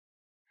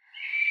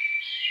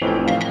Let's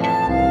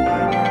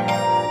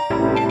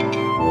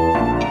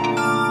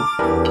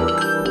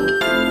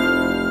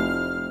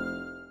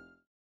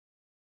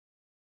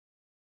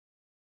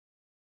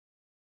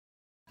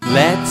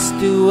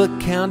do a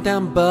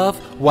countdown buff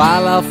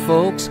while our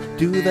folks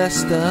do their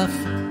stuff.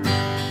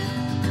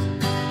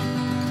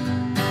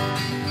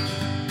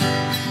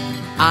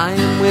 I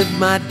am with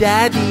my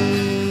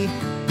daddy.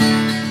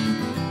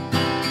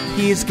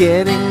 He's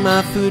getting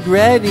my food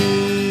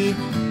ready.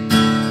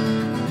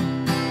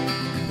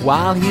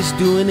 While he's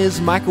doing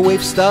his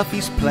microwave stuff,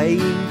 he's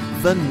playing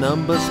the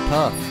numbers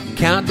puff.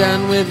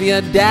 Countdown with your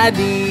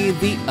daddy,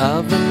 the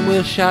oven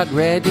will shout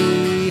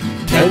ready.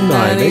 10,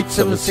 9, 8,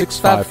 7, 6,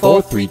 5,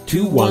 4, 3,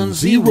 2, 1,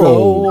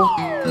 0.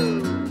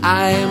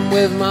 I am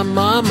with my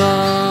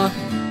mama,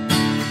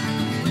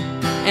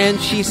 and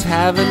she's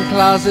having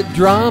closet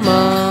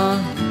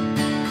drama.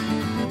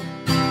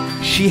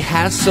 She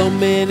has so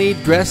many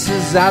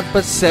dresses out,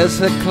 but says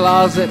her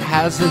closet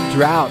has a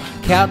drought.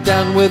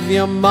 Countdown with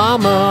your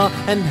mama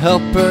and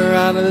help her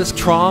out of this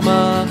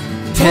trauma.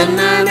 10,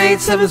 9, 8,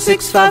 7,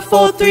 6, 5,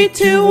 4, 3,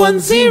 2, 1,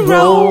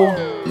 0.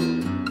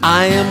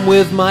 I am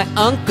with my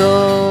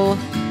uncle,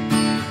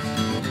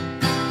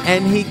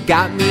 and he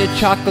got me a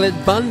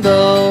chocolate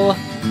bundle.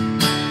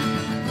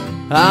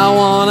 I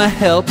wanna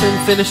help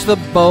him finish the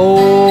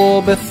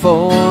bowl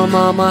before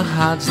mama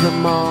hides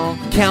them all.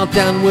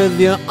 Countdown with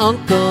your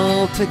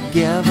uncle,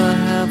 together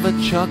have a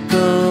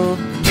chuckle.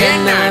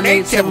 10, 9,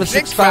 8, 7,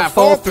 6, 5,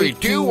 4, 3,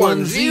 2,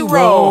 1,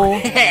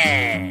 0.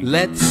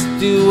 Let's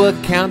do a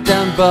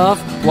countdown buff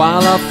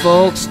while our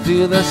folks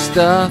do their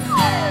stuff.